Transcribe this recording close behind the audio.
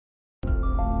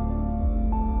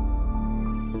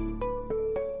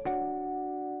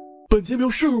本节目由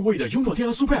生而为的勇闯天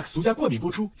涯 Super X 独家冠名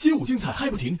播出，街舞精彩嗨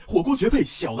不停，火锅绝配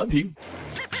小蓝瓶。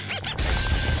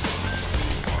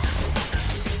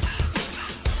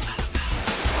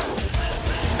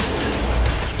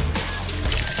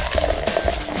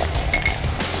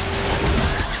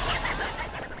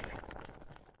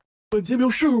本节目由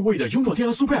生而为的勇闯天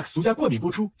涯 Super X 独家冠名播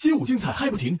出，街舞精彩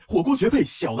嗨不停，火锅绝配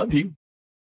小蓝瓶。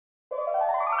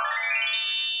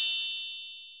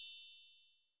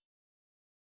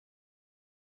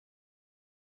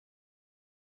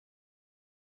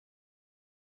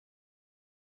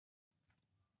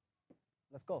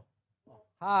 Let's go。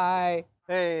嗨，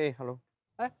哎 ，Hello。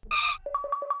哎，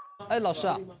老师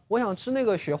啊，我想吃那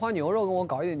个雪花牛肉，跟我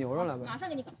搞一点牛肉来呗。马上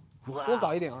给你搞。给我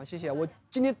搞一点啊，谢谢。我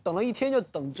今天等了一天，就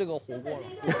等这个火锅了。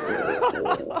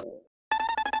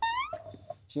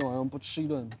今天晚上不吃一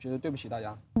顿，觉得对不起大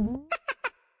家。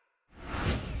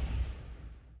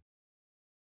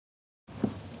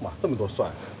哇，这么多蒜，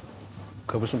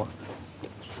可不是吗？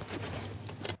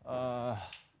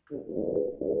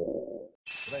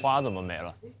花怎么没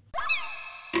了？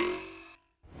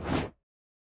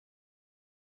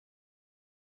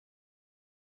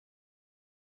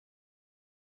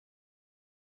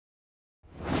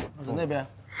在那边，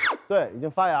对，已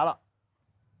经发芽了。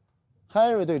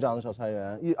Henry 队长的小菜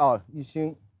园，一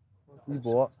星，一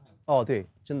博，哦，对，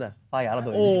真的发芽了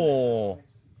都已经。哦，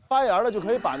发芽了就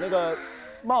可以把那个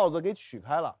帽子给取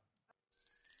开了。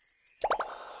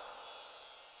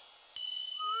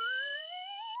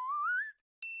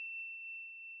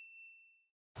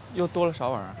 又多了啥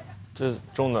玩意儿？这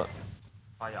种的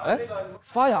发芽。哎，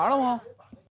发芽了吗？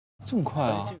这么快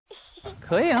啊？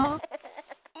可以啊。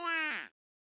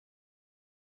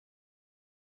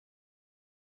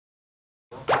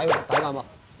打一杆吧。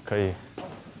可以。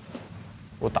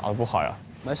我打的不好呀。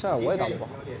没事，我也打得不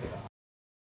好。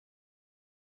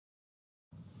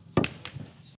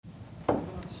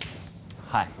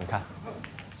嗨，你看，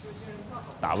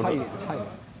打不准。差一点。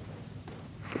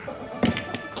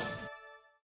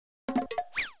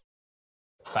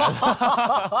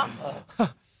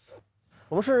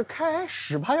 我们是开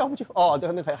始吧，要不就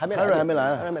对，那还没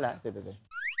来，还没来，对。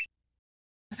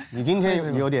你今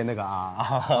天有点那个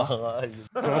啊，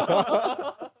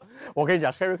我跟你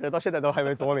讲 ，Harry 可能到现在都还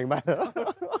没琢磨明白呢。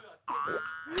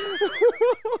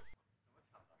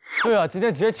对啊，今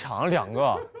天直接抢了2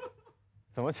个，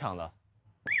怎么抢的？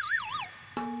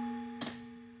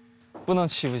不能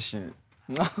欺负新人，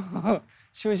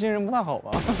欺负新人不太好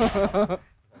吧？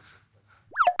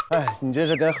哎，你这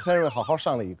是跟 Henry 好好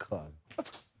上了一课，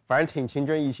反正挺情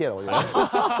真意切的，我觉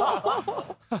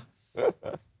得。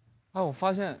哎，我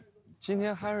发现今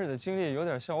天 Harry 的经历有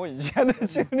点像我以前的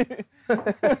经历。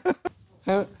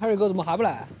Harry 哥怎么还不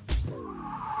来？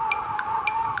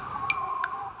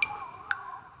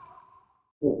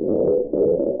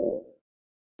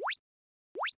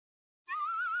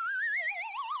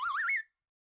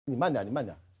你慢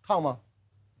点，烫吗？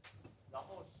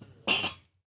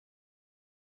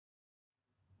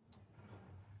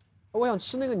 我想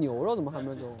吃那个牛肉，怎么还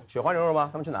没走？雪花牛肉吗？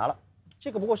他们去拿了。这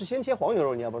个不过是先切黄牛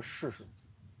肉，你要不要试试？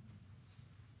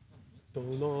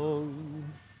咚咚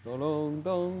咚咚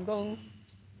咚咚。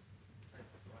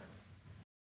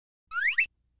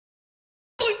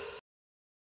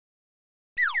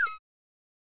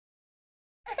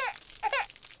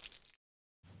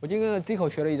我今天跟 Zico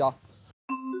学了一招。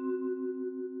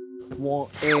1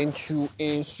 and 2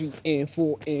 and 3 and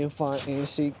 4 and 5 and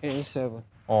 6 and 7。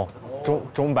 哦，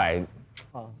钟摆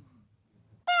啊，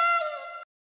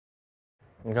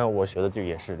你看我学的这个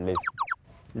也是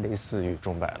类似于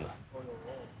钟摆的。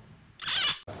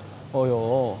哦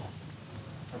呦，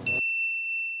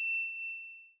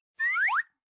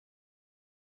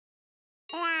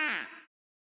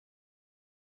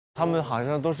他们好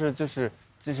像都是就是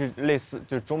类似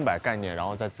就是钟摆概念，然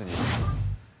后再自己。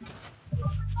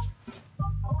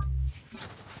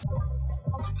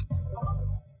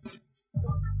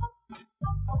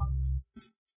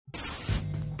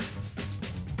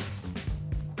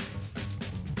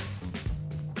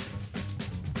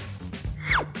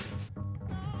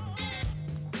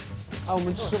 我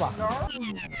们吃吧。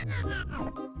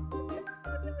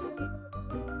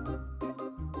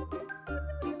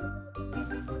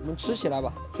我们吃起来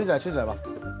吧，吃起来吧。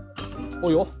哦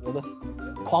呦，我的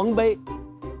狂杯，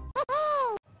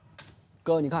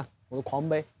哥，你看我的狂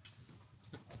杯。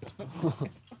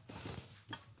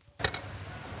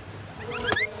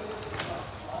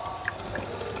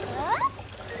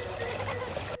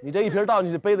你这一瓶倒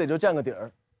进去，杯子也就见个底儿。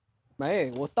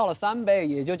没，我倒了3杯，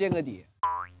也就见个底。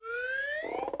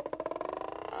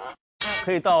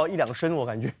可以倒1、2升，我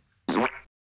感觉。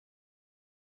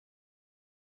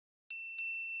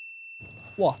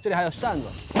哇，这里还有扇子。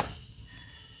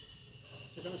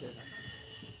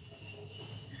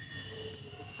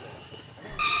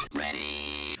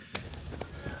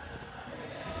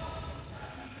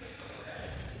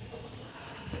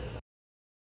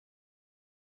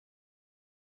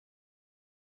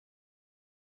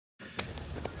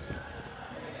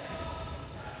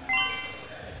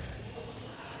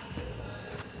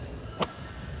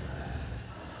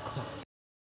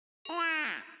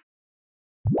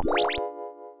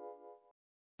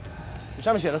你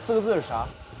上面写的4个字是啥？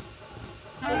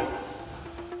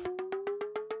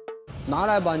拿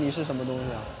来吧，你是什么东西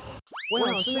啊？我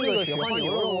想吃那个雪花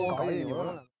牛肉，我搞一点牛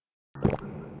肉来。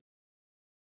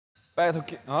Battle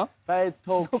King 啊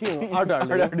Battle King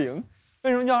 2.0，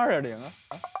为什么叫2.0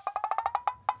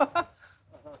啊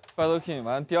？Battle King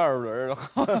完第2轮，然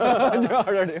后就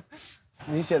2.0。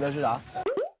你写的是啥？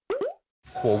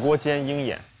火锅兼鹰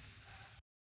眼，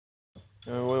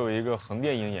因为我有一个横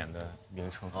店鹰眼的名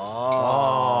称。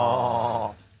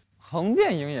哦，横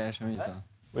店鹰眼什么意思啊？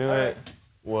因为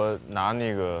我拿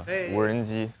那个无人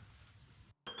机，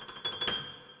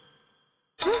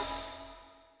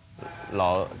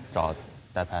老找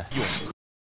代拍。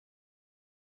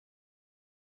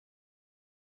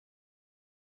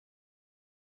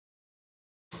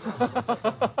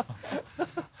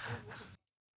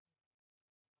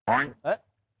哎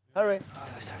 ，Harry，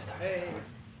 sorry。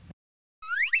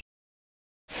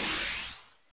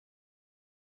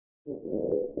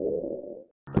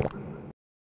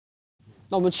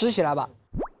那我们吃起来吧，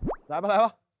来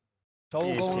吧，收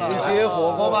工了，一起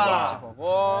火锅吧！火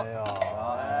锅。哎呦，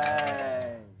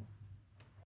哎，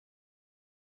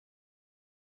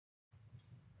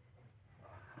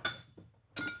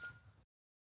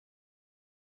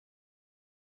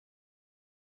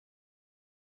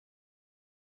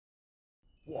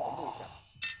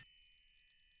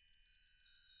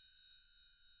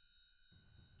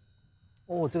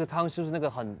哦，这个汤是不是那个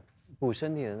很补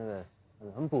身体的那个，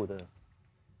很补的，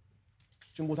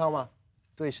菌菇汤吗？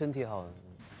对身体好的？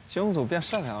节目组变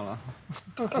善良了。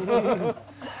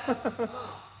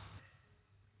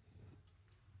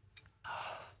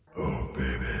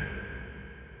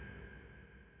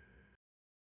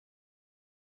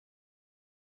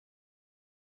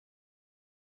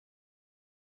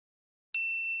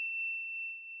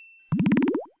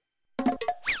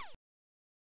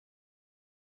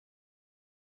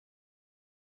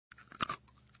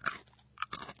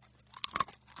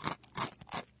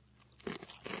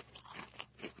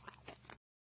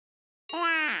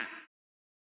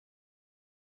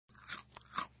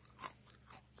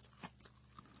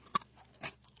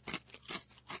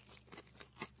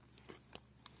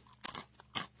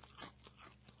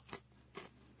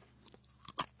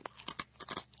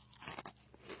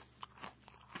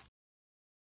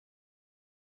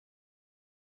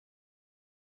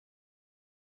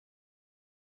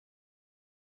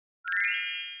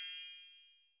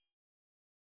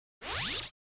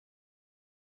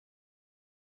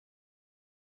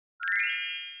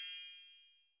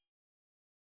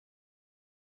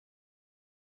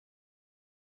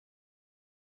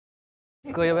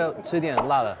哥要不要吃点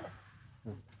辣的？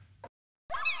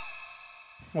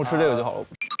我吃这个就好了。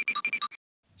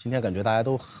今天感觉大家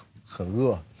都很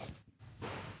饿。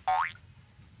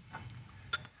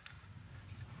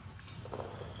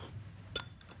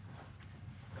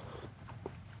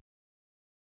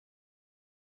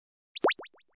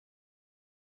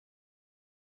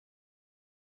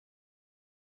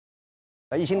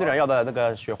一星队长要的那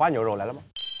个雪花牛肉来了吗？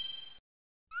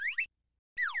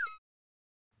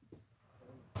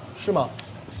是吗？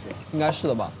应该是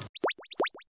的吧？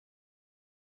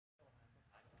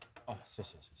哦，谢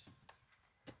谢。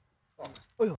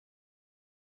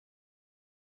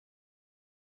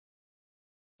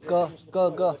哥，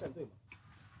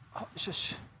好，谢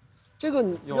谢。这个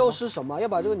肉是什么？要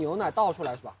把这个牛奶倒出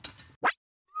来是吧？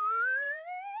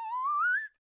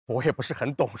我也不是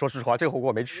很懂，说实话，这个火锅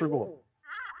我没吃过。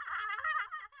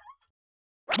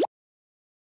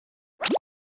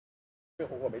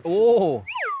哦，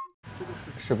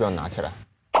是不是要拿起来？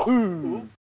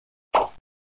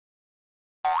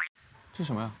这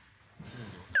什么呀？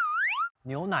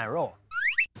牛奶肉。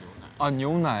啊，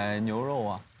牛奶牛肉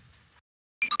啊。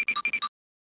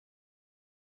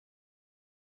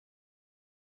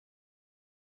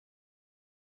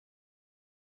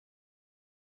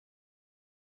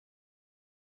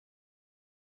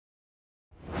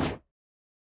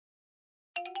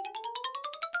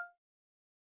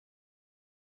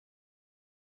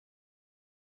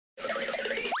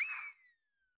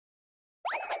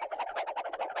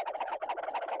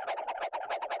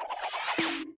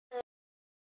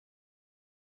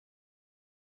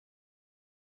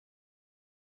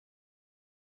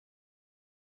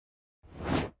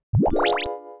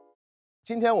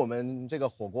今天我们这个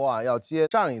火锅啊，要接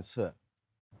上一次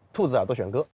兔子耳朵选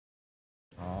歌。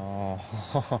哦，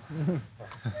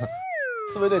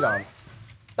四位队长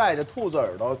带着兔子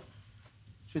耳朵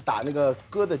去打那个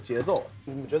歌的节奏，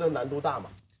你们觉得难度大吗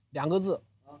？2个字，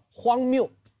荒谬。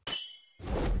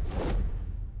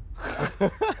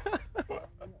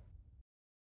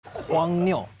荒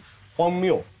谬，荒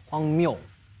谬，荒谬。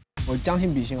我将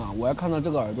心比心啊，我要看到这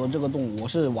个耳朵这个动物，我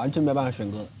是完全没办法选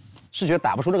歌的。是觉得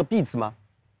打不出那个 beats 吗？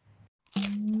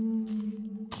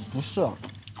不是，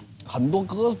很多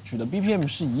歌曲的 BPM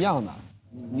是一样的。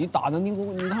你打的那个，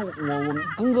你看我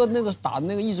根哥那个打的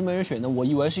那个一直没人选的，我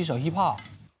以为是一首 hip hop。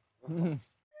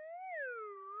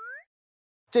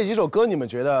这几首歌你们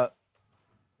觉得，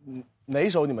哪一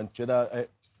首你们觉得哎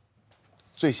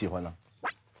最喜欢呢？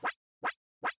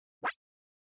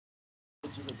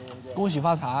恭喜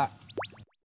发财。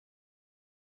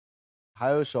还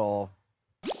有一首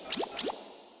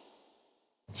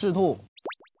赤兔。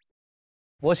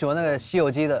我喜欢那个《西游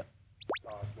记》的。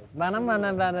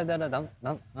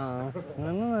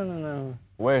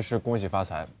我也是恭喜发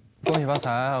财，恭喜发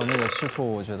财，还有那个赤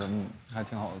兔，我觉得还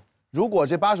挺好的。如果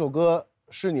这8首歌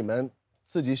是你们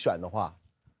自己选的话，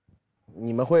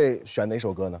你们会选哪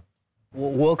首歌呢？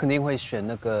我肯定会选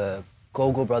那个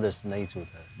Go Brothers 那一组的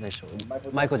那首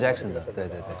Michael Jackson 的，对。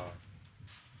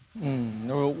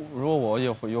如果我也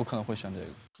会有可能会选这个。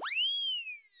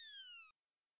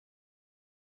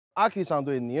阿 K 上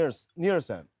对尼尔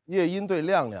森，夜莺对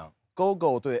亮亮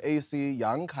，GoGo 对 AC，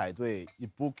 杨凯对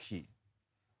Ibuki。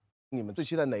你们最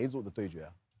期待哪一组的对决？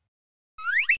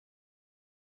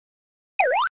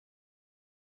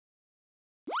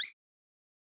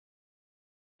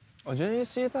我觉得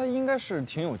AC 他应该是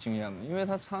挺有经验的，因为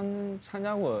他参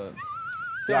加过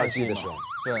第2季的时候。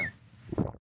对。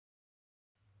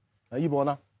一博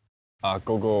呢？啊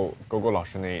，GoGo 老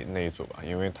师那一组吧，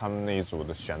因为他们那一组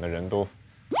的选的人都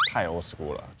太 old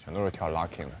school 了，全都是跳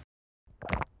locking 的。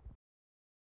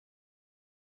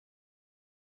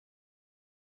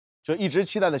这一直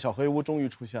期待的小黑屋终于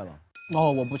出现了。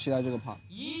哦，我不期待这个趴。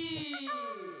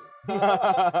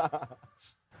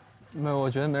没有，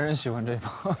我觉得没人喜欢这一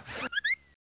趴。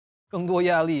更多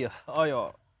压力，哎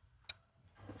呦。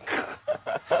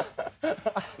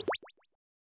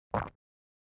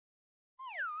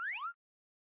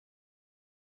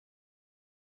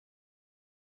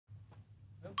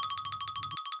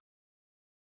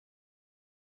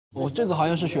哦，这个好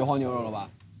像是雪花牛肉了吧？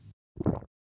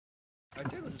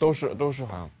都是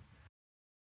好像。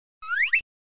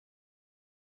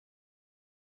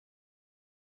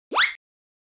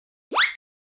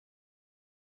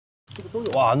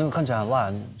哇，那个看起来很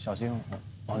辣，小心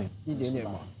哦。一点点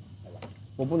吧，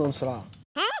我不能吃辣。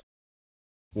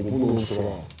我不能吃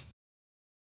辣，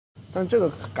但这个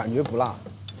感觉不辣。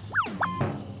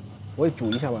我也煮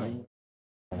一下吧。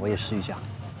我也试一下，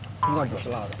应该不是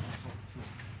辣的。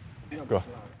哥，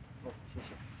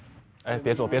哎，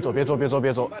别走！哎，别走！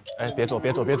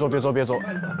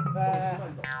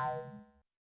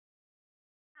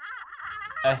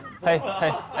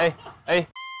哎，嘿！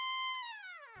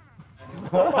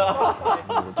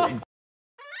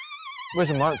为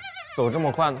什么走这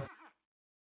么快呢？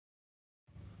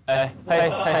哎，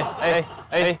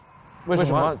嘿！为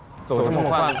什么走这么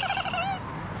快呢？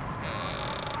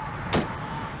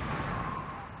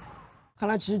看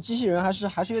来其实机器人还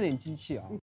是有点机器啊。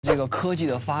这个科技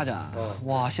的发展，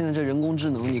哇，现在这人工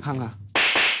智能，你看看。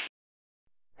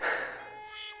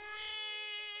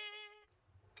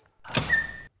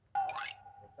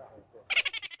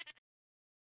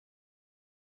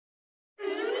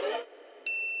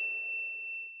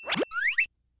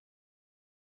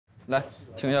来，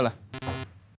停下来。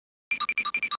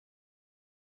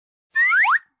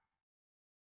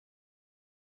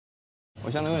我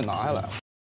现在给你拿下来了。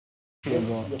这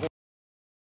个。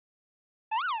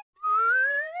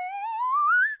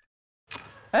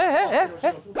哎！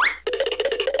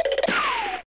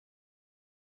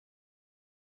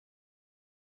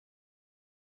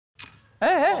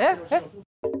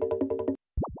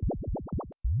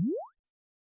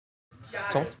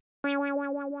走。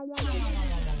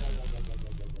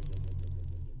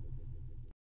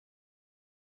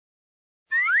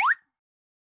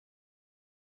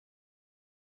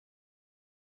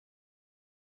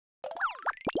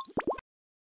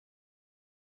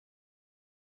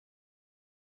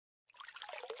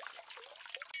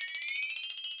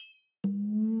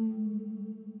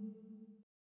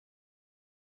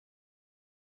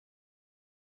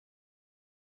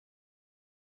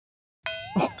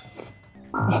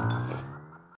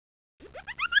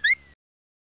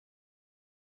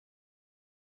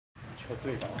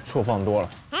错放多了，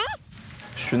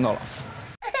熏到了。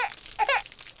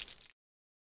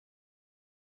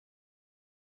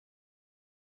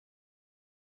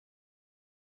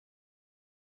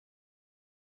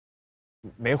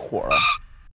没火了。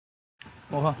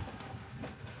我看，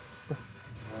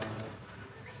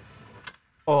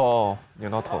哦，拧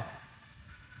到头。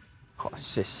好，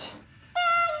谢谢。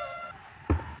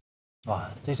哇，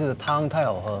这次的汤太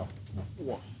好喝了。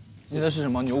哇，你的是什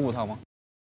么牛骨汤吗？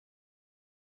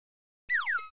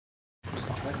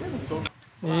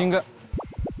你应该，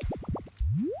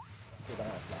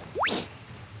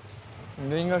你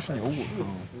的应该是牛骨汤。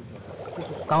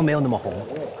刚刚没有那么红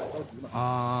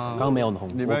啊，刚刚没有那么红，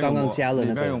里边我刚刚加了那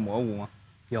里边有个蘑菇吗？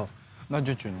有那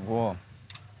就菌锅。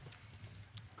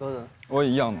哥的，我也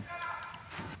一样的。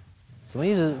怎么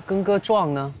一直跟哥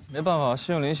撞呢？没办法，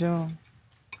心有灵犀啊。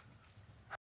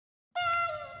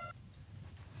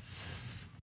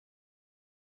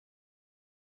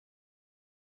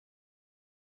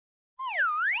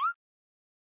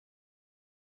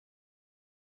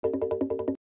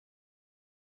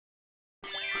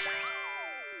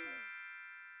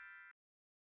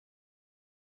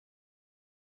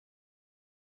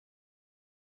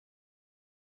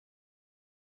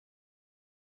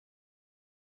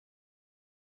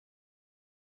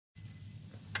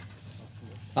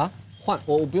啊，换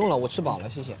我不用了，我吃饱了，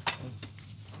谢谢。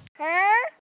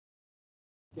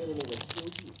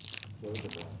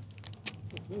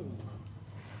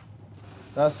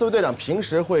4位队长平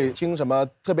时会听什么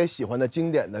特别喜欢的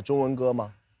经典的中文歌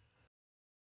吗？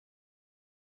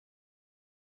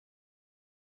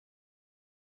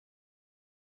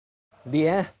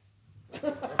脸，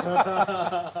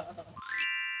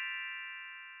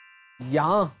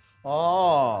羊，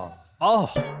哦，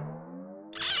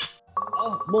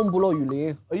梦不落雨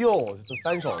林，哎呦，这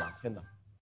3首了，天哪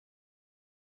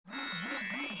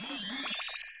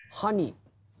Honey，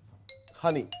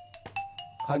 ，Honey，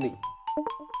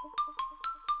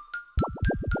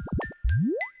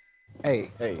哎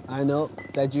，I know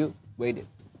that you waited。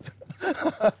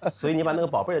所以你把那个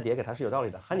宝贝儿的碟给他是有道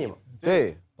理的，Honey 嘛。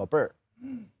对，宝贝儿。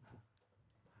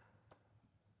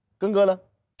根哥呢？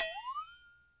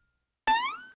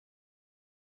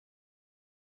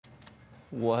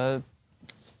我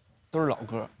都是老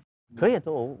歌。可以，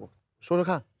都我说说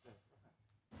看。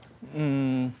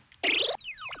嗯，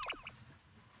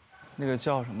那个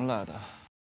叫什么来的？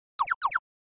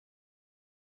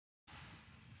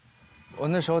我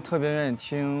那时候特别愿意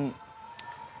听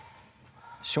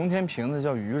熊天平的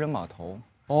叫《渔人码头》。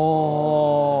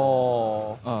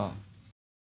哦，嗯。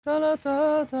哒啦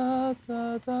哒哒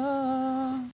哒哒。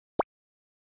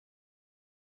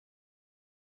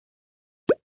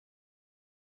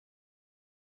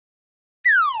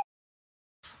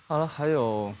好了，还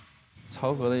有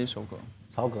曹格的一首歌，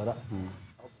曹格的，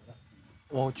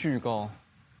哇，巨高。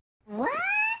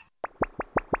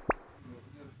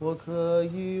我可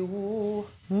以无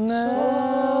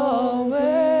所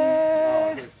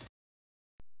谓。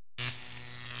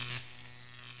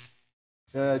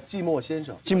寂寞先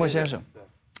生。寂寞先生。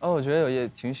哦，我觉得我也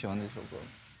挺喜欢那首歌。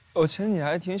我前几天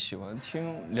还挺喜欢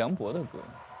听梁博的歌。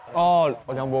哦，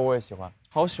梁博我也喜欢，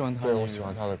好喜欢他。对，我喜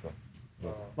欢他的歌。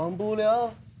忘不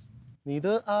了你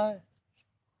的爱，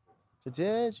这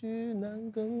结局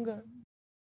难更改。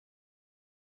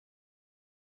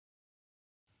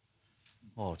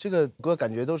哦，这个歌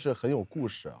感觉都是很有故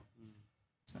事啊。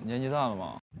年纪大了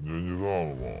吗？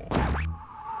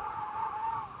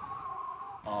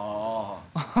哦，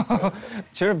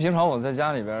其实平常我在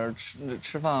家里边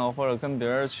吃饭或者跟别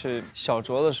人去小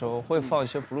酌的时候，会放一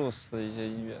些布鲁斯的一些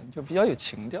音乐，就比较有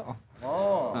情调。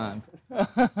哦，嗯，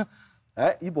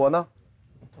哎，一博呢？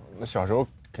那小时候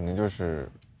肯定就是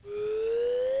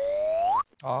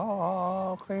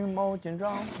黑猫警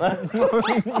长。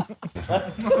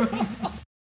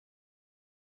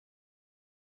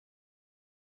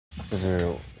就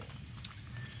是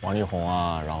王力宏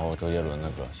啊，然后周杰伦的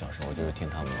歌，小时候就是听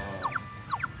他们的。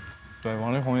对，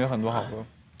王力宏也很多好歌。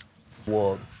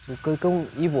我就跟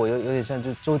一博有点像，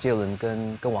就周杰伦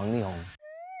跟王力宏，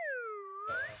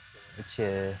而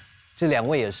且这2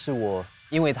位也是我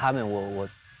因为他们我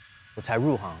才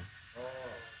入行。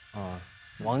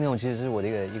王力宏其实是我的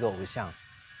一个偶像，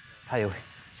他有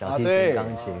小提琴、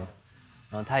钢琴，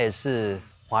然后他也是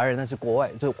华人，但是国外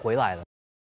就回来了。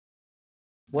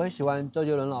我也喜欢周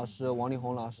杰伦老师、王力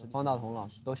宏老师、方大同老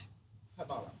师都喜欢。太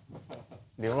棒了。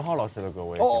李荣浩老师的歌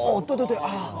我也喜欢。哦，对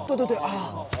啊，对啊。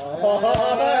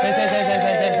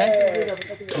谁？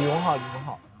李荣浩，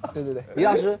对，李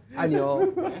老师爱你哦。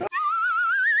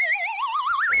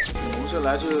我们是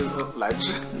来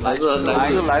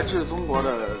自中国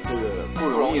的这个不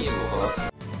容易组合。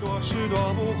躲是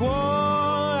躲不过，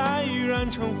爱已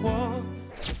燃成火。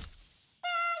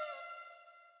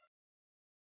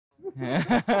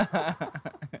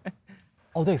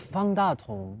哦，对，方大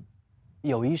同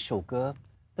有一首歌，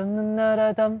噔噔哒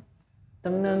哒噔，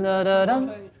噔噔哒哒噔，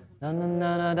噔噔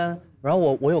哒哒噔。然后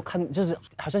我有看，就是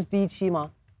好像是第1期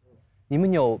吗？你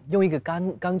们有用一个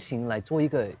钢琴来做一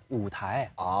个舞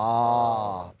台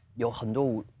啊？有很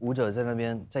多舞者在那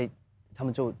边，他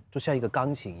们就像一个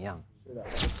钢琴一样。是的。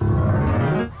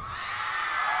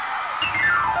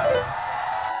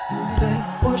对，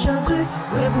我想对，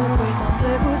会不会对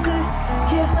不对？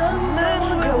也难不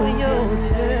有点。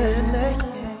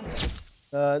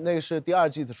那个是第2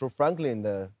季的时候 ，Franklin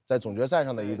的在总决赛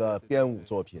上的一个编舞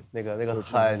作品，那个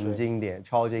很经典，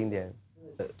超经典。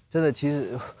真的，其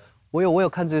实我有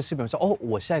看这个视频，说哦，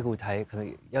我下一个舞台可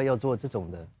能要做这种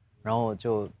的，然后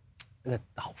就那个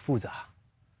好复杂，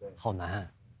好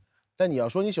难。但你要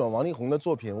说你喜欢王力宏的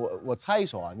作品，我猜一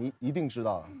首啊，你一定知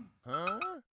道，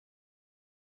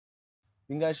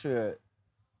应该是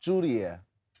Julia。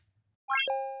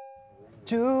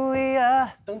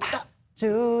等待。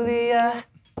Julia，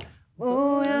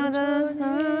 不要等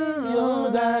有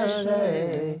带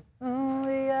水。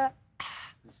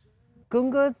公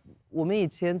哥，我们以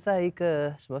前在一个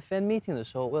什么 fan meeting 的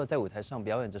时候，我有在舞台上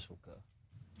表演这首歌。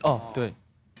哦，对，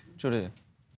这里。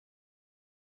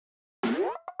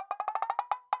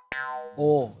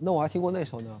哦，那我还听过那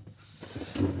首呢。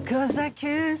Cause I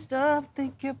can't stop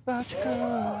thinking about you,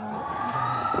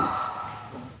 girl。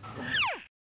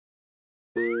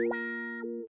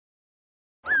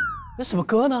这什么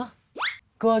歌呢？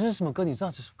哥，这是什么歌？你知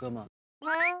道这首歌吗？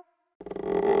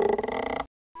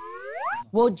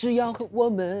我只要和我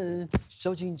们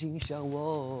手紧紧相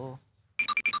握。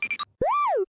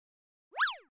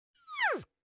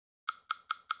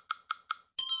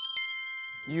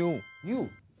You，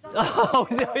 好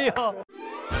像有。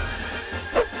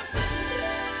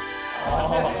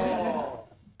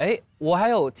哎，我还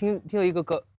有听了一个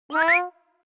歌。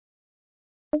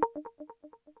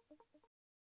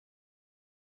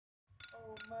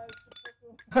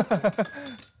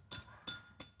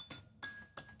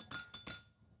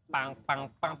梆梆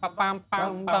梆梆梆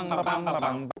梆梆梆梆梆。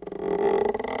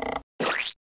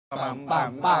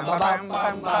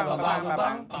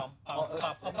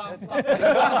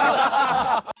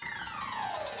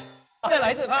再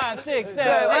来一次，5、6、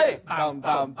7、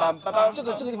8。这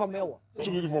个地方没有我。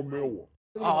这个地方没有我。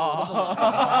5、6、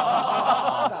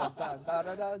7、8，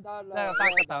梆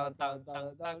梆梆梆梆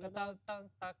梆梆梆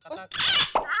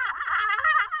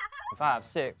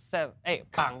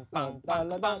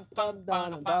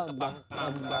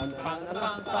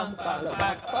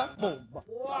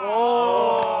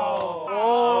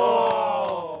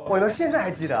哦！我到现在还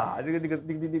记得啊，那个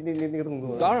动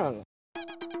作。当然了。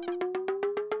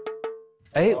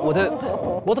哎，我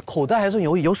的口袋还是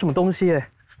有什么东西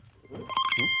哎。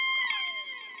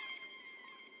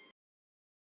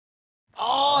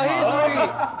哦 ，history，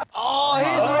 哦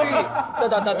 ，history，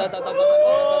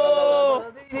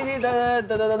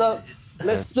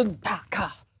 Listen， 大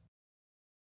卡。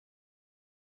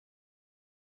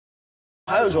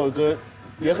还有一首歌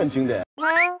也很经典。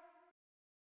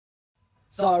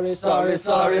Sorry。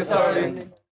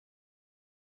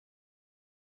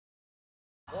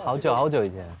好久以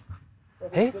前。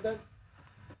哎，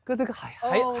哥，这个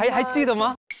还记得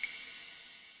吗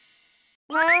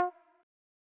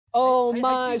？Oh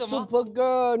my super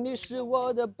girl， 你是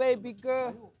我的 baby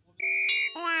girl。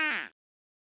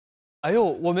哎呦，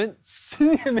我们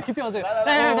10年没听到这个。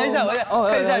哎，等一下，我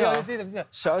看一下，有记得不记得？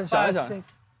想一想。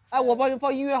哎，我帮你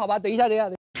放音乐好吧？等一下。别！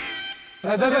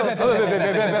跟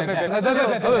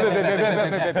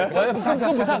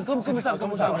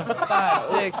不上。5、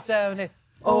6、7、8。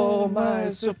Oh my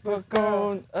super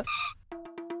girl。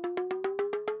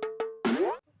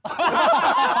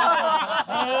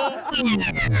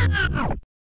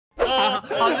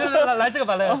好，来这个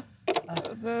吧，来。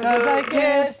Cause I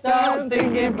can't stop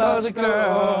thinking about the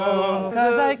girl.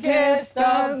 Cause I can't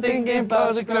stop thinking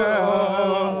about the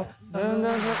girl.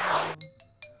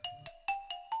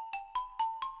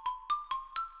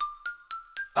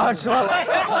 啊，吃完了。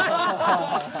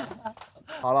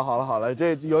好了，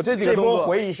有这几个动作。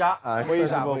回忆杀啊，回忆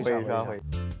杀。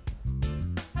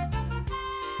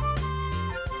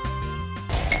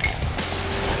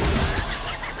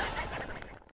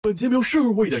本节目由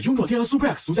12味的勇闯天涯 Super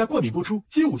X 独家冠名播出，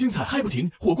街舞精彩嗨不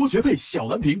停，火锅绝配小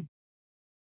蓝瓶。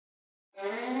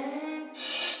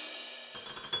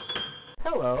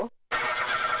Hello。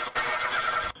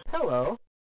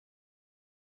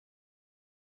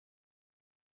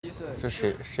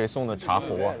是谁送的茶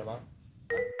壶啊？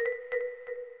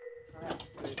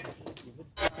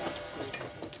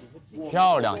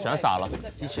漂亮，全洒了。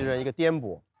机器人一个颠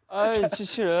簸。哎，机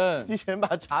器人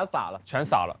把茶洒了，全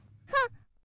洒了。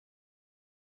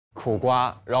苦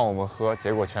瓜让我们喝，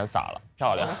结果全洒了，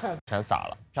漂亮，全洒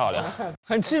了，漂亮，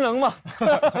很智能嘛。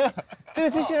这个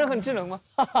机器人很智能吗？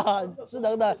智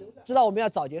能的，知道我们要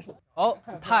早结束。哦，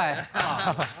太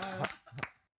好。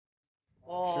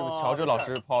是乔治老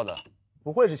师泡的，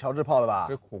不会是乔治泡的吧？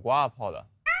是苦瓜泡的。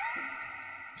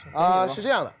是这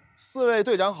样的，4位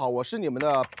队长好，我是你们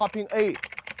的 Popping A。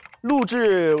录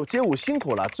制街舞辛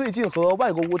苦了，最近和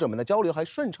外国舞者们的交流还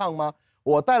顺畅吗？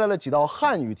我带来了几道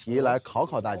汉语题来考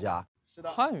考大家。是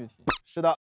的，汉语题。是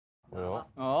的。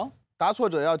哦，答错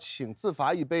者要请自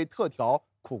罚一杯特调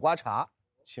苦瓜茶，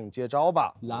请接招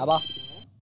吧。来吧。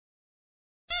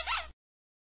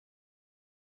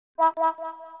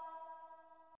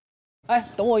哎，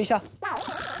等我一下。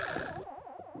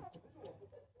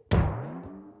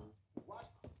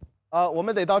我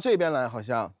们得到这边来，好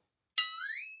像。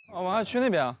我们还去那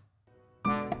边啊。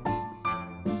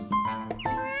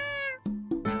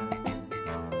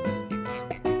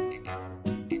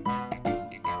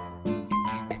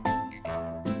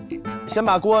先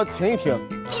把锅停一停。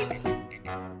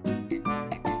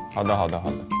好的，好的，好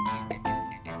的。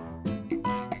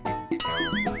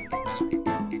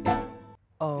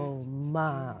Oh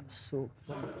my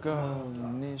super girl，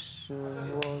 你是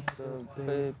我的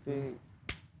baby。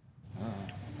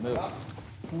没有。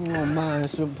Oh my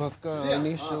super girl，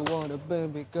 你是我的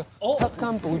baby girl， 他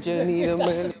看不见你的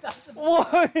美丽。哇，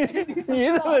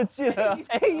你怎么记得？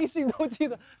哎，一心都记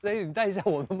得。所以你带一下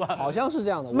我们吧。好像是这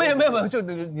样的。没有，就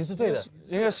你是对的。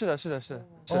应该是的，是的，是的。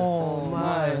Oh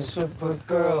my super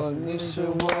girl， 你是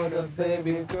我的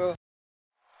baby girl。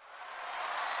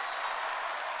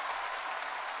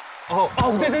哦，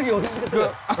对，有这个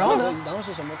歌。然后呢？当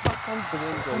时什么？他看不见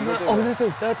你。哦，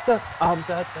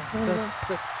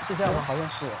对，是这样吗？好像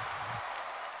是。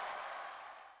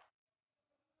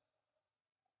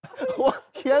我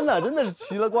天哪，真的是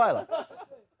奇了怪了，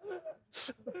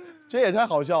这也太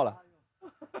好笑了。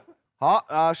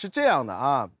好是这样的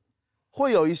啊，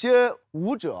会有一些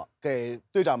舞者给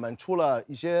队长们出了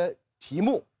一些题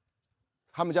目，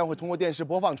他们将会通过电视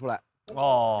播放出来。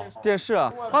哦，电视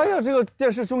啊！哎呀，这个电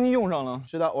视终于用上了。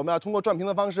是的，我们要通过转屏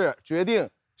的方式决定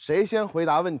谁先回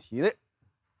答问题的。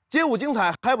街舞精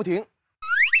彩嗨不停，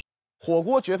火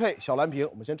锅绝配小蓝瓶，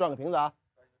我们先转个瓶子啊。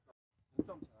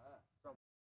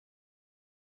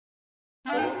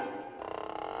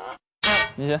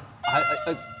你先。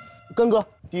根哥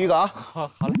第一个啊。好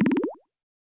嘞。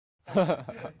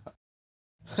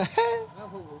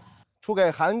出给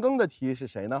韩庚的题是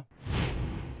谁呢？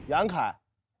杨凯。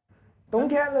冬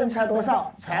天能穿多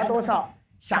少穿多少，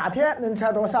夏天能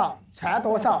穿多少穿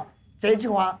多少。这句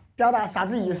话表达啥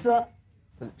子意思？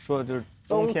说的就是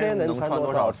冬天能穿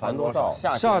多少穿多少，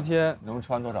夏天能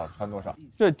穿多少穿多少。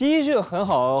对，第一句很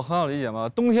好理解嘛，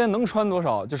冬天能穿多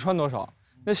少就穿多少。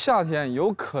那夏天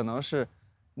有可能是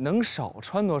能少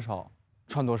穿多少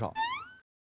穿多少。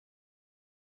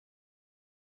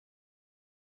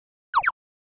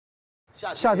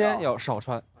夏天要少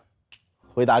穿。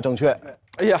回答正确。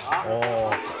哎呀，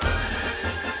哦。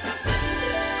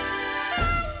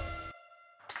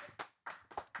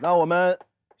那我们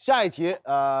下一题，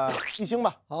一星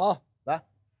吧。好，来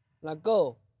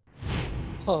go。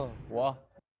我。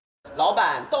老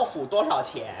板，豆腐多少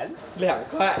钱？2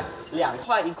块。2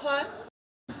块1块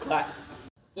？1块。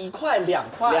1块2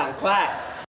块？2块。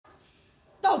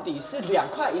到底是2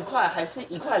块1块还是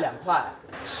1块2块？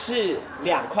是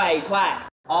2块1块。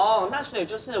哦，那所以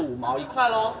就是5毛1块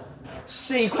喽。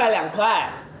是1块2块。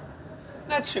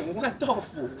那请问豆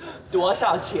腐多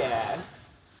少钱？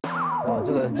哦，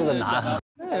这个难。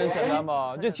很简单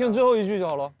吧？就听最后一句就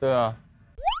好了。对啊。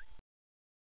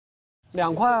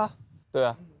 2块啊。对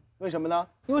啊。为什么呢？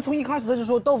因为从一开始他就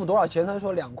说豆腐多少钱，他就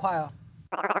说2块啊。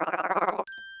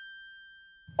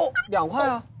哦，2块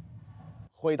啊。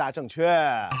回答正确。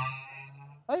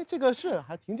哎，这个是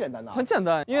还挺简单的。很简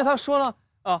单，因为他说了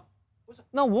啊，不是，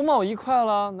那5毛1块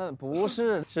了，那不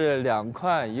是，是2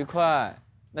块1块，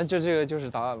那就这个就是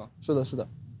答案了。是的，是的。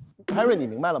Harry， 你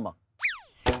明白了吗？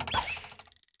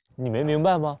你没明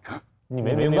白吗？你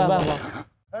没明白吗？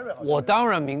我当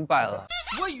然明白了。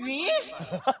我晕。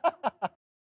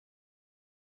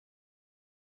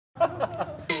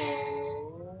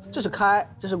这是开，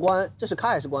这是关，这是开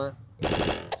还是关？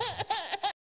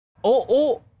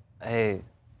哦，哎，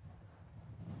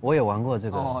我也玩过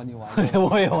这个。哦，你玩过？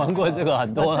我也玩过这个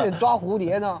很多了。这抓蝴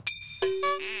蝶呢？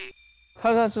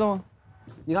他知道吗？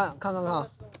你看，看，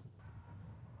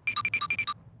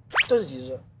这是几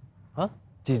只？啊，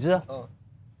几只？嗯，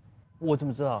我怎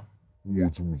么知道？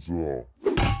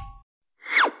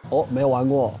哦，没玩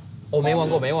过。我没玩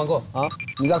过啊！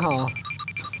你再看啊。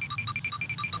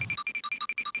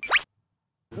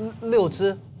 6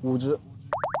只。5只。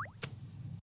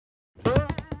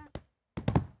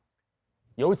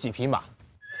有几匹马？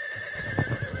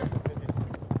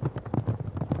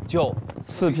就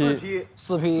4匹。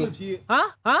 4匹。啊！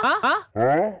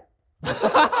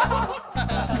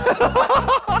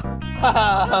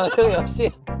这个游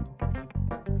戏。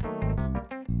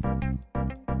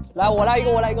来，我来一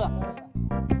个。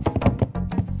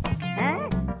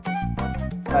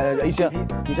哎，一星，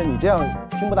你这样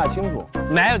听不大清楚。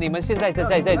没有，你们现在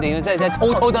在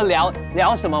偷偷的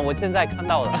聊什么？我现在看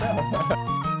到了。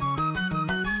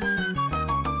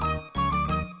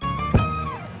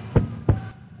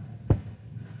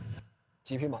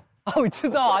几匹马？哦，我知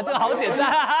道啊，这个好简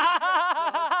单。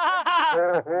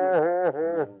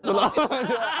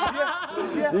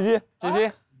几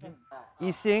匹？一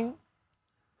星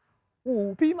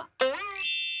5匹马。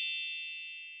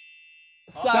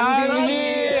3匹。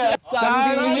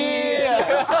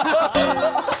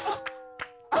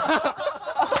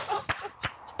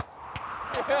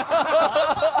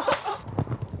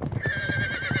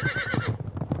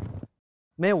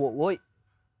没有，我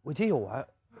记得有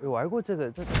玩过这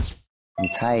个。你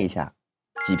猜一下，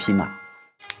几匹马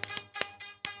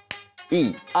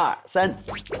？1、2、3。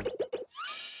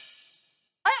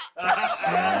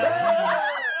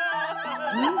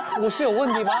我是有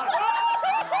问题吗？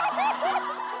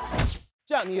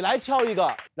这样，你来敲一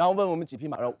个，然后问我们几匹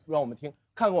马，让我们听，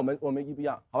看看我们一不一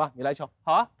样，好吧？你来敲。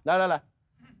好啊，来。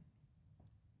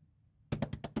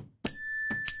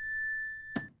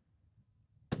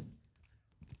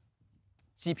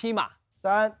几匹马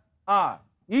？3、2、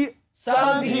1。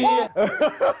3匹。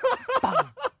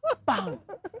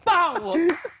棒！我。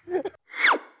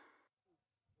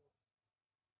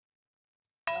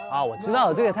啊，我知道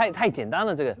了，这个太简单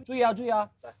了，这个。注意啊！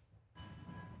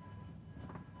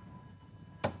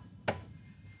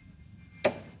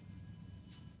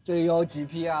这有几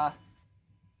匹啊？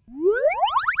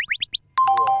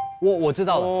我知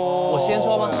道了，我先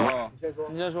说吗？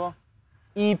你先说。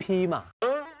1匹马。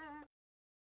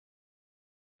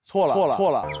错了。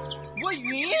我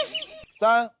晕。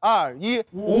3、2、1。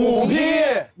5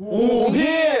匹。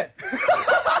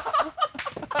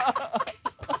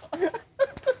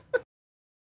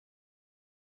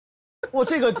哇，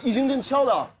这个已经真敲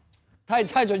的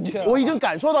太准确了。我已经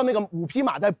感受到那个5匹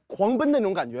马在狂奔的那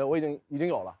种感觉，我已经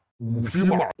有了。5匹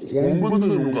马狂奔的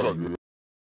那种感觉。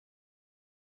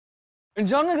你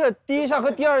知道那个第一项和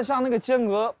第二项那个间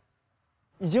隔，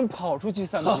已经跑出去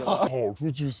3匹了。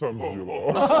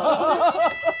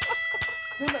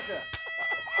真的是。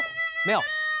没有，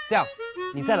这样，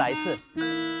你再来一次，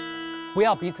不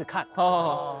要彼此看。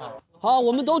好，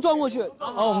我们都转过去。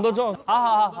好，我们都转。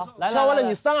好，来。敲完了，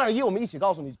你3、2、1，我们一起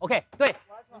告诉你。 OK， 对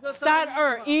，3、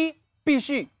2、1，必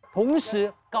须同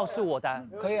时告诉我答案。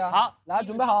可以啊。好，来，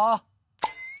准备好啊。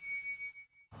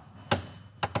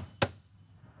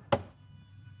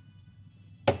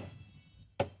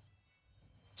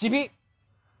几匹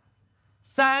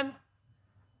？3、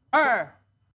2、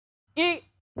1。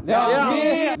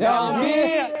2匹。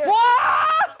哇！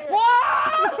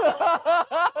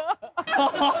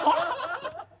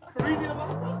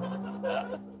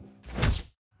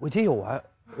我记得有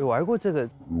玩过这个。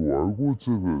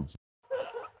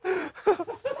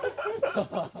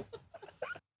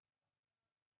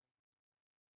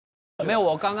没有，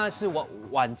我刚刚是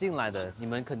晚进来的，你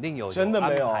们肯定有。真的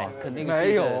没有，肯定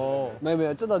没有，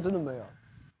真的没有。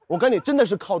我跟你真的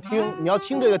是靠听，你要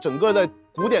听这个整个的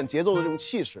古典节奏的这种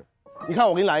气势。你看，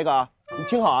我给你来一个啊，你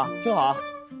听好啊，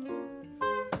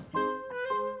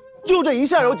就这一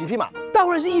下有几匹马？当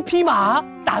然是1匹马，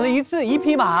打了一次1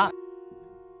匹马。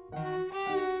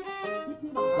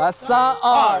来，3、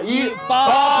2、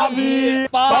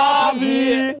1，8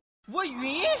匹。我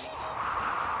晕。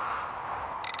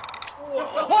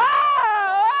哇！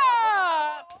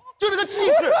就这个气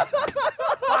势。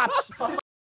8匹。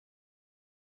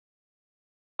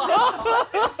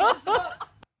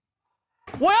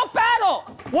我要 battle！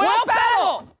 8匹。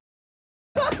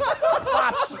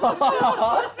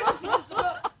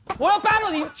我要 battle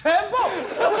你全部。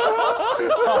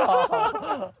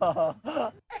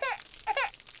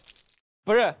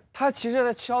不是，他其实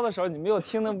在敲的时候，你没有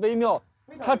听得微妙，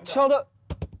他敲的。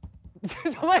什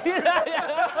么意思？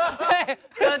对，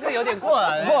这有点过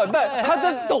了。不，但他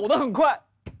在抖得很快。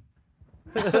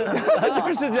就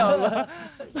是这样的。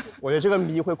我觉得这个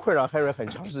谜会困扰 Harry 很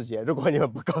长时间，如果你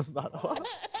们不告诉他的话。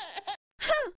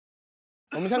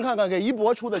我们先看看给一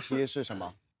博出的题是什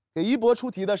么？给一博出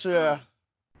题的是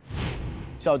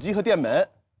小鸡和电门。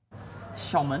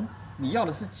小门，你要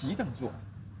的是几等座？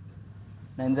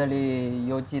您这里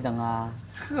有几等啊？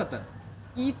特等、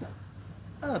1等、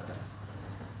2等，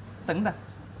等等。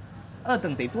2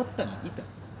等得多等一等。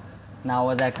那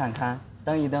我再看看，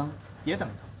等一等。别等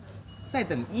了，再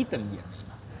等1等也没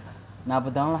了。那不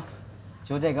等了，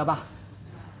就这个吧。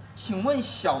请问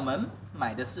小门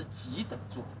买的是几等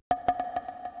座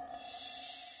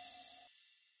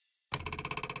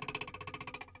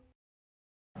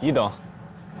？1等。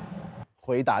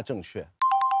回答正确。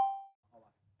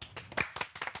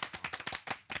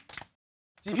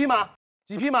几匹马？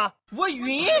几匹马？我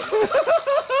晕。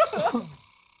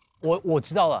我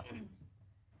知道了。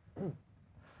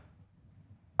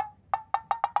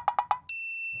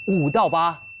5到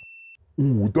8。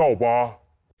5到8。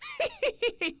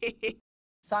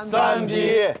3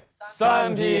匹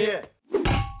，3匹，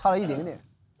差了一点点，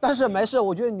但是没事，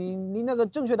我觉得你那个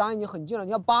正确答案已经很近了，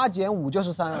你要8减5就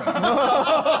是3了。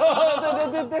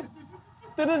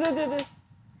对。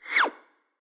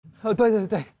哦，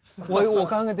对，我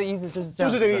刚刚的意思就是这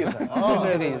样，就是这个意思，就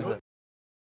是这个意思。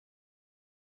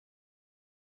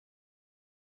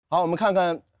好，我们看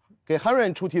看给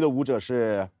Harry 出题的舞者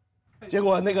是，结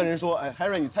果那个人说，哎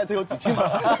 ，Harry， 你猜测有几匹马？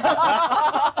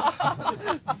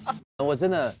我真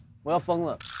的要疯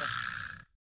了。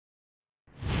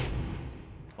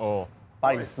哦，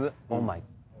巴里斯 ，Oh my！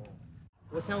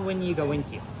 我想问你一个问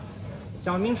题，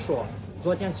小明说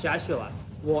昨天下雪了，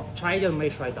我差一点没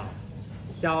摔倒。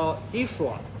小鸡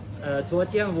说，昨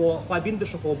天我滑冰的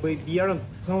时候被别人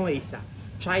碰了一下，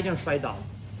差一点摔倒。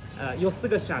有4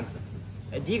个选择，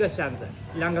第一个选择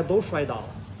2个都摔倒了，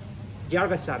第2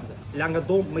个选择2个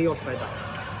都没有摔倒，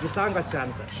第3个选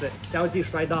择是小鸡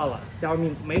摔倒了，小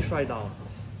明没摔倒。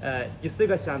第4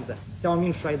个选择小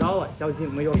明摔倒了，小鸡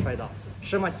没有摔倒。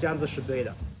什么选择是对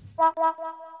的？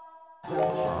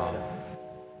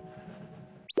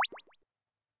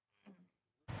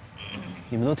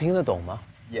你们都听得懂吗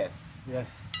 ？Yes。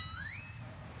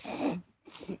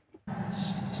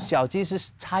小鸡是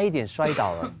差一点摔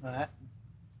倒了，哎，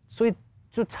所以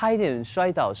就差一点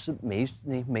摔倒是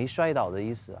没摔倒的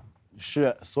意思啊。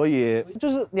是，所以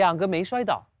就是2个没摔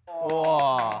倒。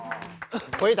哇，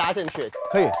回答正确，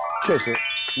可以，确实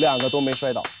2个都没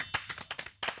摔倒。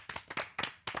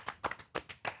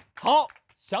好，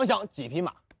想想几匹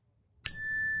马？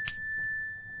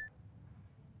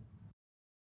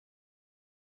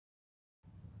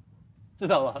知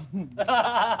道了。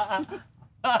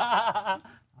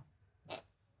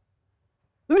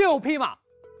6匹马。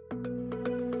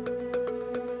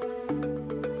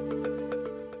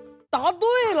答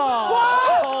对了！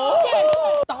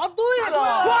答对了！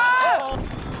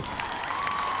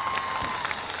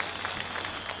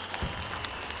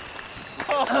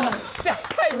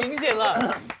太明显了。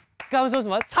刚刚说什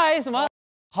么？猜什么？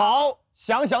好，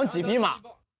想想几匹马？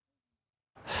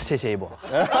谢谢一博。谢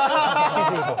谢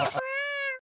一博。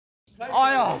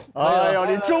哎呀，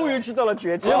你终于知道了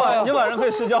绝技了，你晚上可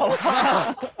以睡觉了。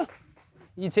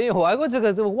以前有玩过这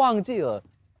个，就忘记了。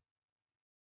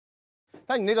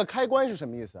但你那个开关是什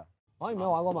么意思？你没有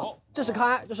玩过吗？这是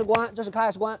开，这是关，这是开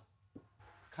还是关？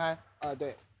开。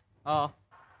对。啊，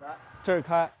这是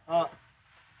开啊，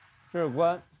这是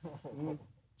关，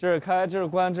这是开，这是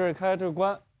关，这是开，这是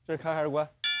关，这是开还是关？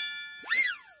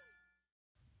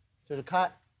这是开。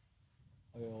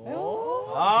哎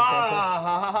呦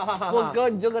啊！我哥，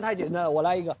你这个太简单了，我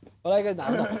来一个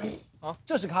难的。啊，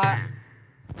这是开，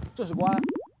这是关，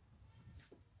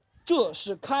这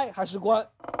是开还是关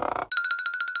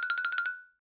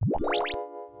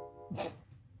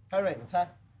？Harry， 你猜？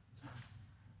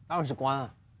当然是关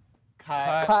啊。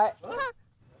开。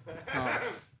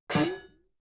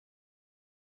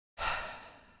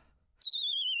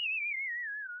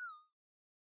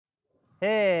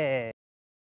嘿。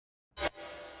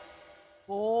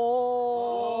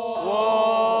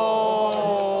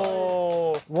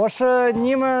我是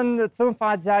你们的蹭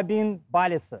饭嘉宾巴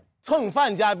里斯。蹭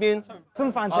饭嘉宾，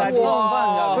蹭饭嘉宾，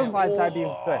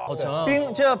对，好强啊！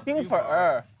冰粉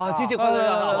儿啊，姐姐快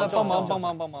来，帮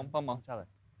忙下来。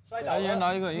一人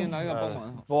拿一个帮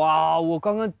忙。哇，我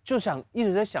刚刚一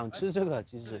直在想吃这个，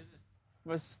其实。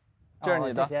不是，这是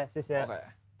你的，谢谢。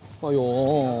哎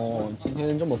呦，今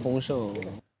天这么丰盛。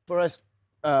Boris，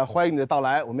欢迎你的到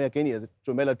来，我们也给你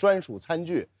准备了专属餐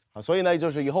具啊，所以呢，就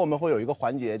是以后我们会有一个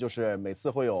环节，就是每次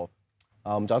会有，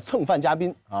我们叫蹭饭嘉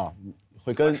宾啊，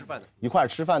会跟一块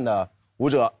吃饭的舞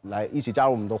者来一起加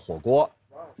入我们的火锅。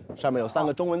上面有3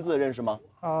个中文字，认识吗？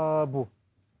不。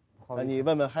你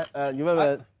问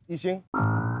问一星。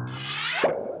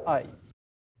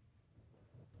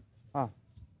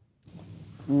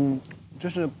就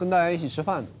是跟大家一起吃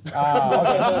饭的啊。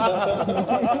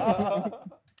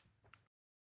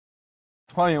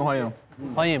欢迎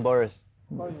，Boris。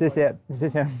谢谢。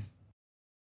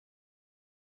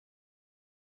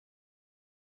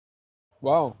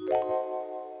哇哦！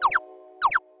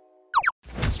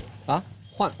啊，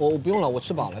换我不用了，我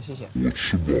吃饱了，谢谢。我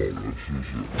吃饱了，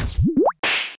谢谢。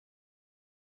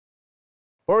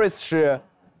 Boris 是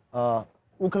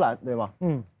乌克兰对吗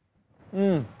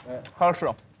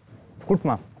？хорошо.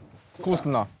 Вкусно.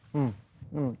 Вкусно.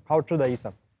 好吃的意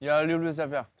思。 Я люблю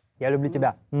тебя. Я люблю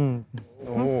тебя.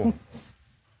 哦，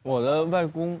我的外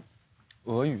公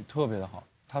俄语特别的好，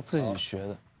他自己学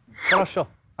的。 Хорошо,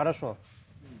 хорошо.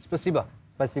 Спасибо.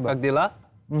 Спасибо. Как дела?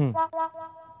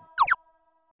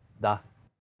 Да,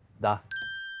 да.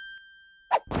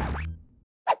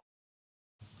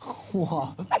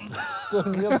 哇，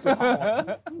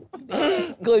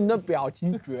哥你的表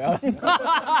情绝了。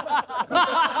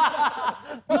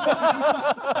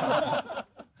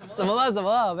怎么了？怎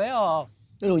么了？没有。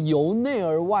那种由内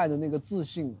而外的那个自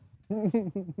信。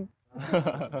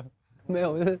没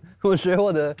有，我学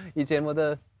以前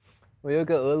我有一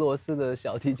个俄罗斯的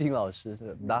小提琴老师，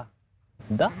是哒，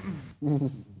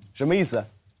什么意思？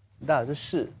哒就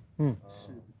是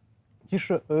其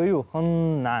实俄语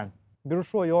很难，比如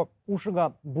说有50个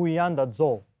不一样的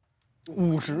奏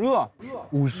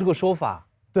50个说法。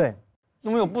对，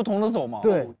那么有不同的奏吗？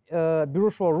对，比如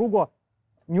说如果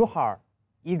女孩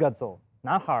一个奏，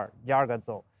男孩第二个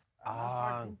奏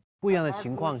啊，不一样的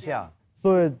情况下，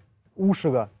所以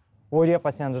50个，我也发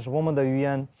现就是我们的语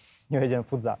言有一点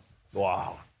复杂。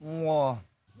哇，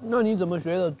那你怎么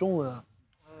学的中文啊？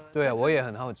对啊，我也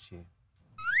很好奇。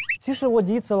其实我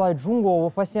第一次来中国，我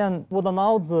发现我的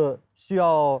脑子需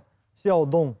要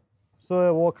动，所以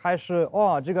我开始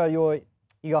这个有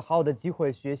一个好的机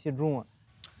会学习中文。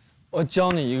我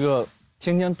教你一个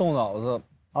天天动脑子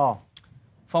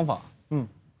方法，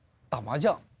打麻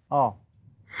将。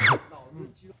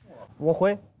我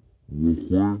会。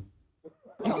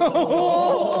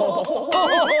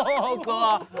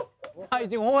哥，他已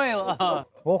经会了。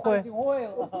我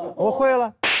会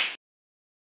了。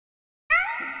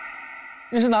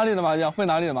你是哪里的麻将？会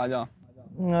哪里的麻将？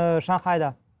上海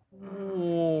的。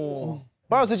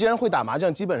Boris 既然会打麻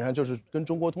将，基本上就是跟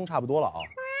中国通差不多了啊。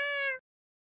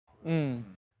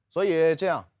所以这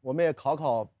样，我们也考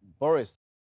考 Boris。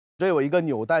这有一个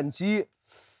扭蛋机，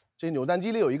这扭蛋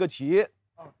机里有一个题，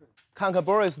看看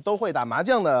Boris 都会打麻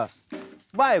将的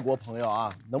外国朋友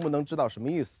啊，能不能知道什么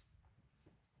意思？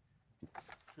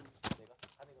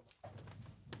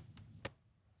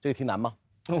这个题难吗？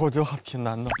我觉得挺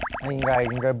难的。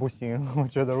应该不行，我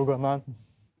觉得如果难。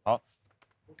好，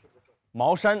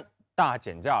毛衫大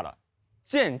减价了，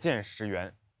件件10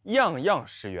元，样样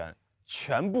10元，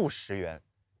全部10元，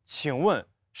请问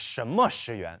什么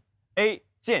10元 ？A.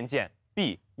 件件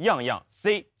B. 样样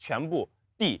C. 全部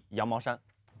D. 羊毛衫。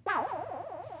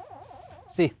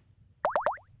C。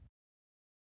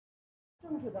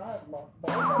正确答案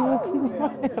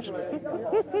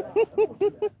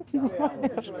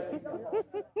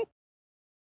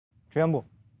全部。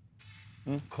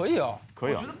可以啊，可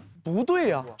以啊。不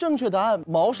对啊，正确答案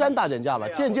毛衫大减价了，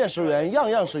件件10元，样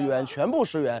样10元，全部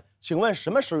10元。请问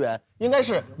什么10元？应该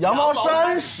是羊毛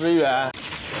衫10元。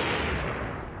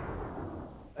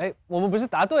哎，我们不是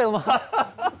答对了吗？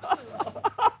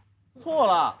错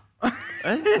了。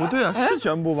哎，不对啊，是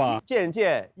全部吧？件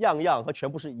件、样样和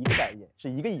全部是一个概念，是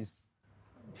一个意思。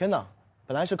天哪，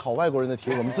本来是考外国人的题，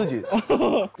我们自己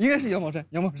应该是羊毛衫，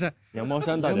羊毛衫，羊毛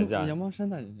衫大减价，羊毛衫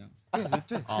大减价。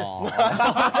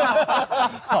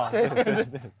对。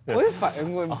对，我也反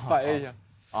应过，反应一下。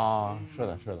是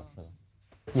的。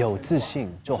有自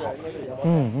信就好了。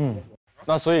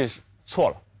那所以是错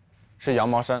了，是羊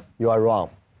毛衫。 You are wrong.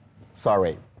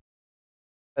 Sorry.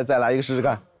 再来一个试试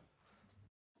看。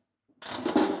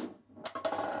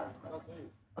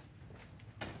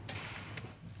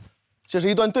这是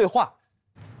一段对话。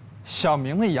小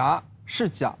明的牙是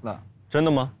假的，真的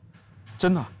吗？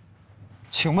真的。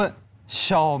请问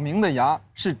小明的牙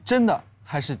是真的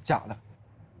还是假的？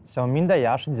小明的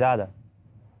牙是假的。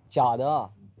假的。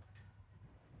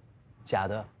假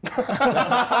的。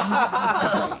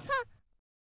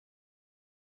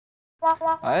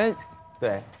哎，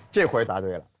对，这回答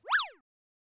对了。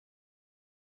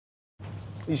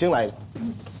一星来一个，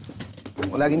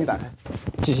我来给你打开。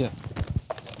谢谢。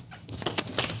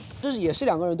这也是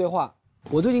2个人对话。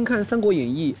我最近看《三国演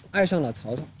义》，爱上了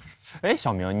曹操。哎，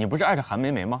小明，你不是爱着韩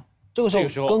梅梅吗？这个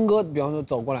时候，庚哥比方说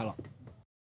走过来了，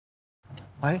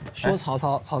说曹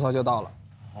操，曹操就到了。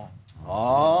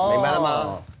明白了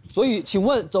吗？所以，请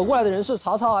问走过来的人是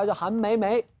曹操还是韩梅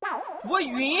梅？我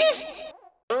晕。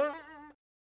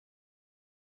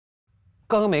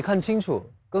刚刚没看清楚，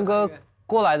庚哥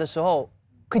过来的时候，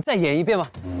可以再演一遍吗？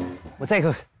我再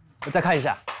看一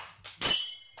下，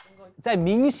再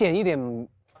明显一点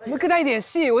你们给他一点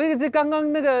戏，我这刚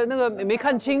刚那个没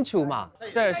看清楚嘛。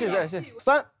再戏。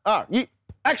3、2、1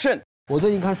 ，Action！ 我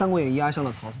最近看《三国演义》爱上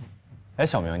了曹操。哎，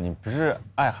小明，你不是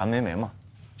爱韩梅梅吗？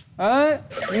哎，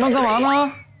你们干嘛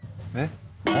呢？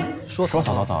说曹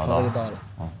操就到了。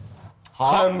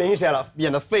好，很明显了，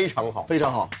演得非常好，非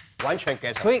常好，完全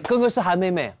get。所以哥哥是韩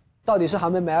梅梅，到底是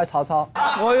韩梅梅还是曹操？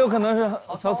我有可能是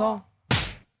曹操。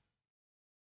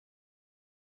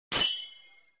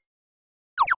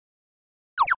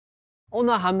哦，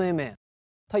那韩梅梅，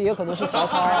他也可能是曹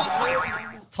操啊。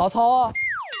曹操啊，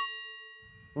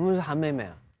我们是韩梅梅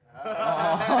啊。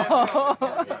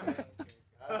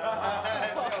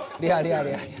厉害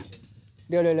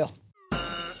，666。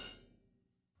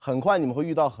很快你们会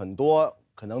遇到很多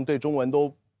可能对中文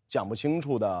都讲不清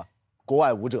楚的国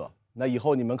外舞者，那以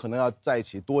后你们可能要在一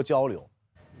起多交流。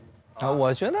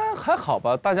我觉得还好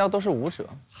吧，大家都是舞者。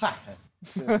嗨，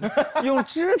用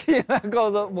肢体来告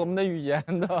诉我们的语言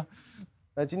的。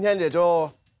那今天也就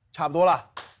差不多了，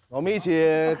我们一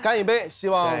起干一杯，希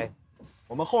望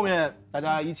我们后面大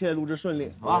家一切录制顺利，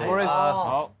好吧 ，Boris？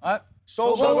 好，哎，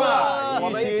收工了，我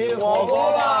们一起火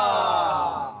锅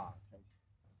吧。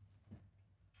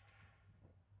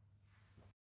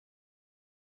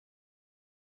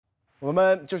我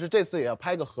们就是这次也要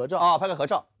拍个合照啊，拍个合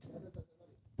照。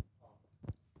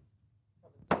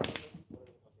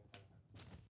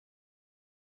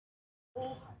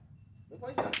没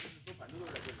关系，反正都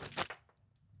是在这里。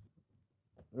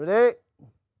Ready，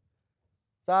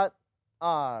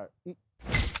 3、2、1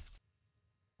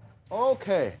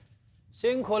 ，OK，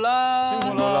 辛苦了，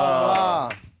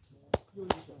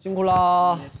辛苦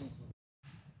了。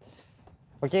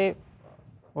OK，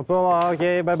 我走了。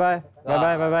OK， 拜拜，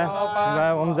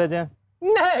我们再见。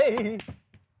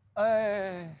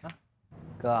哎，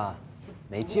哥啊，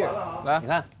没劲儿，来，你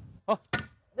看，哦，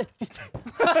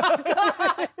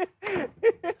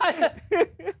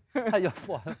他就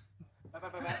完了，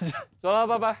走了，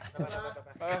拜拜。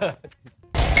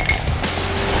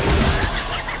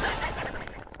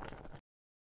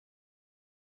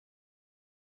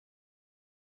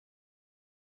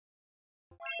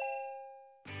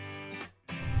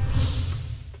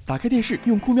打开电视，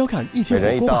用酷喵看一起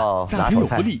火锅吧，大屏有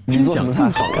福利，真相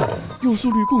更好看。用速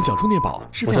率共享充电宝，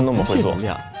释放无限能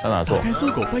量。在哪做？打开搜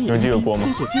狗翻译 APP， 搜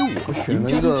索街舞，赢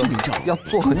家人签名照。要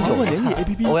做很久万年历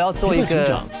APP， 我要做一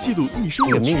个记录一生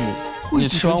乐趣。你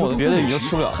吃完我的别的已经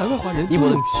吃不了。海外华人都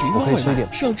用寻光外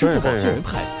卖上支付宝校园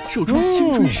派，售出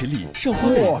青春实力，上花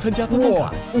呗参加翻翻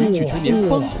卡，领取全年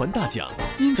帮还大奖。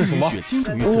因季雨雪精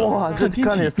准预测，看天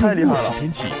气用默契天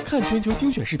气，看全球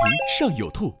精选视频上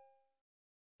YouTube。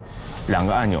2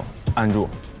个按钮按住，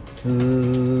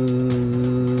滋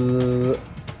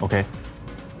 ，OK，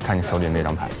 看你手里那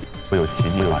张牌，会有奇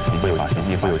迹发生，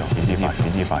会有奇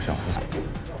迹发生。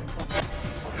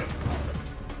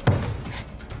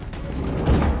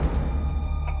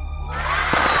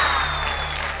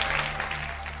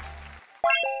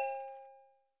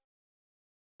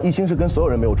一星是跟所有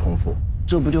人没有重复，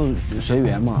这不就随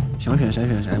缘吗？想选谁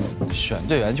选谁嘛。选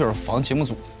队员就是防节目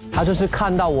组。他就是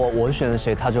看到我选了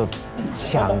谁，他就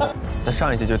抢。他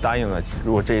上一季就答应了，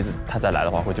如果这一次他再来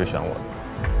的话，会就选我。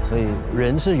所以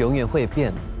人是永远会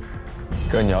变。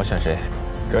哥，你要选谁？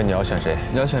哥，你要选谁？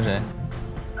你要选谁？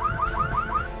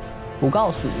不告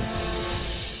诉你。